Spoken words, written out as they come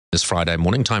This Friday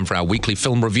morning, time for our weekly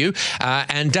film review.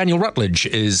 And Daniel Rutledge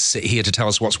is here to tell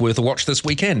us what's worth a watch this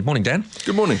weekend. Morning, Dan.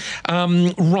 Good morning.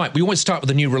 Right, we always start with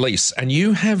a new release, and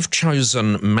you have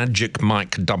chosen Magic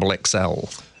Mike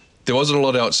XXL. There wasn't a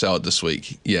lot else out this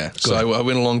week, yeah. Good. So I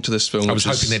went along to this film. I was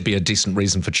hoping there'd be a decent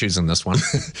reason for choosing this one.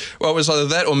 Well, it was either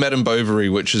that or Madame Bovary,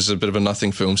 which is a bit of a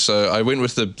nothing film. So I went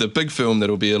with the big film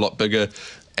that'll be a lot bigger.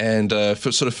 And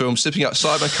sort of film stepping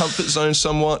outside my comfort zone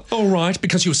somewhat. All right,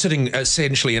 because you were sitting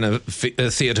essentially in a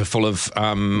theatre full of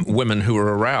women who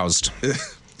were aroused.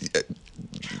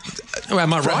 Oh,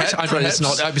 am I right?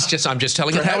 I'm just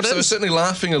telling it how it is. I was certainly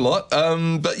laughing a lot.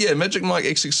 But yeah, Magic Mike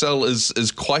XXL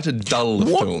is quite a dull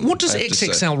film. What does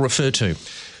XXL refer to?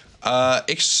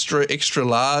 Extra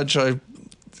large.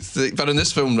 But in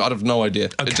this film, I have no idea.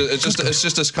 Okay. It's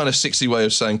just this kind of sexy way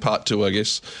of saying part two, I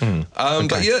guess. Okay.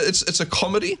 But yeah, it's a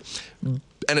comedy,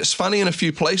 and it's funny in a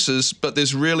few places, but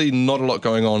there's really not a lot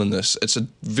going on in this. It's a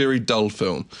very dull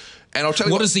film. And I'll tell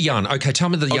you what is the yarn? Okay, tell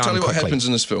me the yarn. I'll tell you quickly. What happens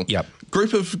in this film. Yep.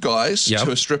 Group of guys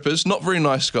who are strippers, not very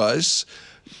nice guys,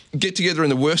 get together in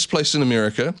the worst place in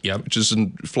America, which is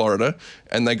in Florida,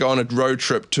 and they go on a road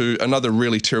trip to another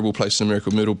really terrible place in America,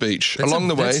 Myrtle Beach. Along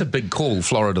the way, that's a big call,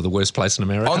 Florida, the worst place in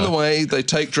America. On the way, they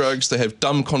take drugs, they have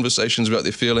dumb conversations about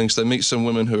their feelings, they meet some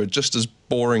women who are just as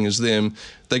boring as them.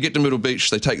 They get to Myrtle Beach,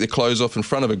 they take their clothes off in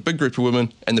front of a big group of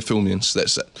women, and the film ends.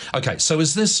 That's it. Okay, so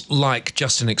is this like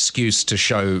just an excuse to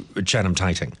show Channing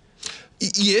Tatum?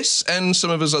 Yes, and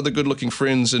some of his other good-looking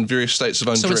friends in various states of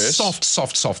undress. So it's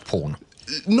soft porn.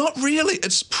 Not really.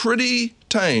 It's pretty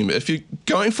tame. If you're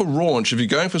going for raunch, if you're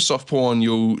going for soft porn,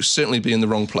 you'll certainly be in the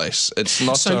wrong place. It's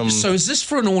not. So is this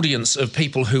for an audience of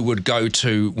people who would go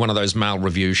to one of those male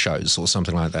review shows or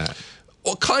something like that?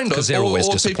 Or kind of, because they're always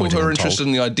or people who are interested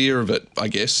in the idea of it, I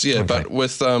guess. Yeah, okay.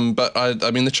 But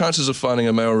I mean, the chances of finding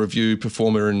a male review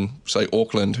performer in, say,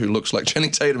 Auckland who looks like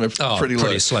Channing Tatum are pretty low.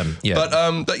 Pretty slim.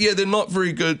 Yeah. But yeah, they're not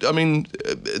very good. I mean,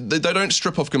 they don't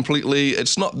strip off completely.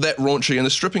 It's not that raunchy, and the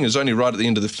stripping is only right at the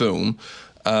end of the film.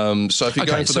 So if you're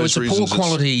going for those reasons, it's a poor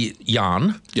quality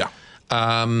yarn. Yeah.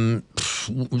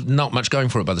 Not much going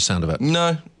for it by the sound of it.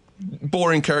 No,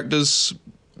 boring characters.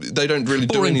 They don't really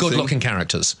do anything. Boring, good-looking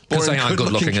characters. Because they are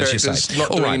good-looking, as you say.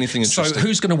 Not doing anything interesting. So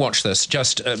who's going to watch this?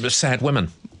 Just sad women?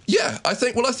 Yeah, I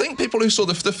think people who saw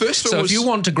the first film. So if you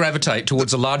want to gravitate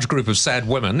towards a large group of sad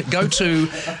women, go to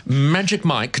Magic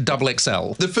Mike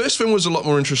XXL. The first film was a lot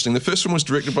more interesting. The first film was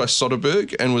directed by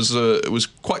Soderbergh and it was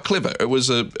quite clever. It was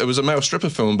a male stripper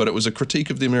film, but it was a critique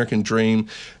of the American dream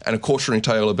and a cautionary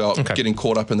tale about getting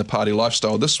caught up in the party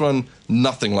lifestyle. This one,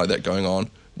 nothing like that going on.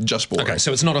 Just boring. Okay,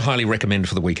 so it's not a highly recommend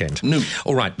for the weekend. No.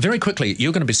 All right, very quickly,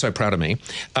 you're going to be so proud of me.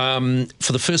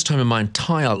 For the first time in my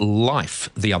entire life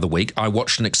the other week, I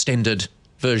watched an extended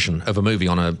version of a movie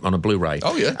on a Blu-ray.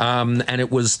 Oh, yeah. And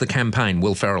it was The Campaign,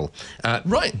 Will Ferrell.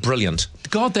 Right. Brilliant.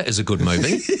 God, that is a good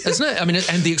movie, isn't it? I mean,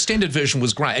 and the extended version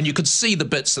was great, and you could see the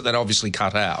bits that obviously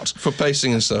cut out. For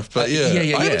pacing and stuff, but yeah.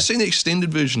 I haven't seen the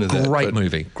extended version of that. Great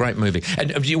movie.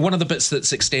 And one of the bits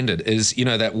that's extended is,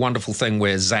 that wonderful thing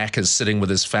where Zach is sitting with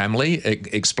his family,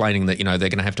 explaining that, they're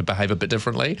going to have to behave a bit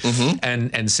differently,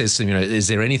 and says to them, is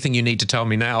there anything you need to tell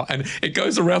me now? And it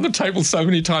goes around the table so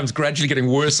many times, gradually getting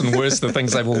worse and worse, the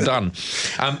things they've all done.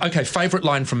 Okay, favourite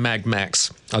line from Mad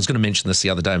Max. I was going to mention this the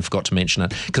other day and forgot to mention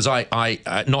it, because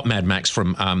not Mad Max,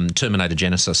 from Terminator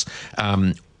Genesis.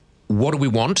 What do we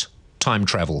want? Time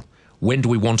travel. When do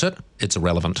we want it? It's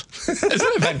irrelevant. Isn't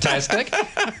it fantastic?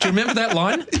 Do you remember that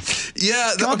line?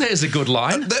 Yeah. God, that is a good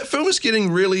line. That film is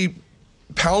getting really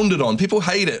pounded on. People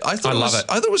hate it. I love it.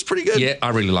 I thought it was pretty good. Yeah, I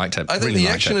really liked it. I think the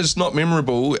action is not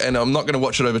memorable, and I'm not going to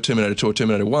watch it over Terminator 2 or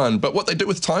Terminator 1, but what they do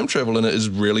with time travel in it is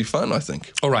really fun, I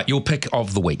think. All right, your pick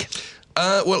of the week.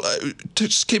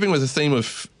 Just keeping with the theme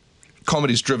of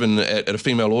comedies driven at a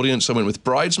female audience, I went with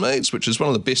Bridesmaids, which is one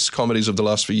of the best comedies of the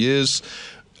last few years.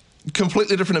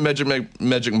 Completely different to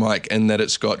Magic Mike in that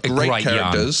it's got great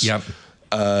characters. Yep.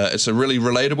 It's a really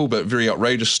relatable but very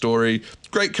outrageous story.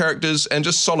 Great characters and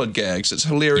just solid gags. It's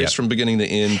hilarious from beginning to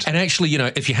end. And actually,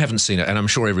 if you haven't seen it, and I'm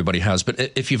sure everybody has, but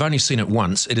if you've only seen it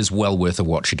once, it is well worth a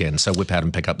watch again. So whip out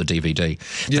and pick up the DVD.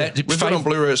 Yeah, we've got it on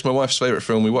Blu-ray. It's my wife's favourite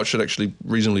film. We watch it actually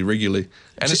reasonably regularly.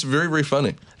 And it's very, very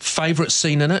funny. Favourite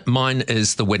scene in it? Mine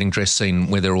is the wedding dress scene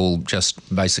where they're all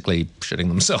just basically shitting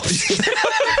themselves.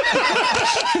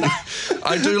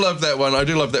 I do love that one. I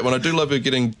do love her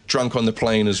getting drunk on the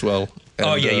plane as well.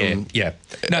 And, yeah.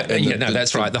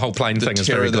 That's right. The whole plane thing is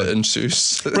very good. That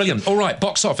ensues. Brilliant. All right,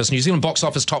 box office. New Zealand box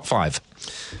office top 5.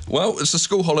 Well, it's a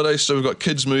school holiday, so we've got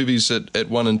kids' movies at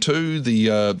 1 and 2.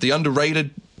 The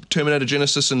underrated Terminator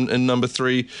Genesis in number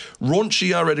 3.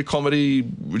 Raunchy R-rated comedy,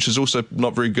 which is also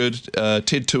not very good.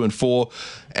 Ted 2 and 4.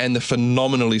 And the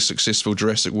phenomenally successful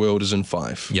Jurassic World is in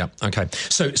 5. Yeah. Okay.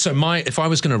 So if I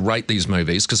was going to rate these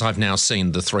movies, because I've now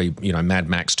seen the 3, Mad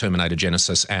Max, Terminator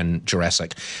Genesis, and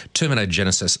Jurassic. Terminator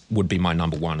Genesis would be my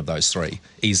number 1 of those 3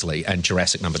 easily, and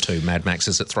Jurassic number 2. Mad Max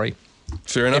is at 3.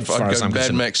 Fair enough. I'd go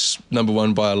Mad Max number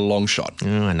 1 by a long shot.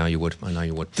 Oh, I know you would.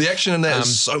 The action in that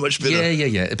is so much better.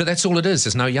 Yeah. But that's all it is.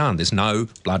 There's no yarn. There's no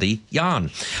bloody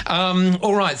yarn.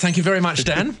 All right. Thank you very much,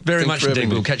 Dan. Very much indeed.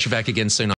 We'll catch you back again soon.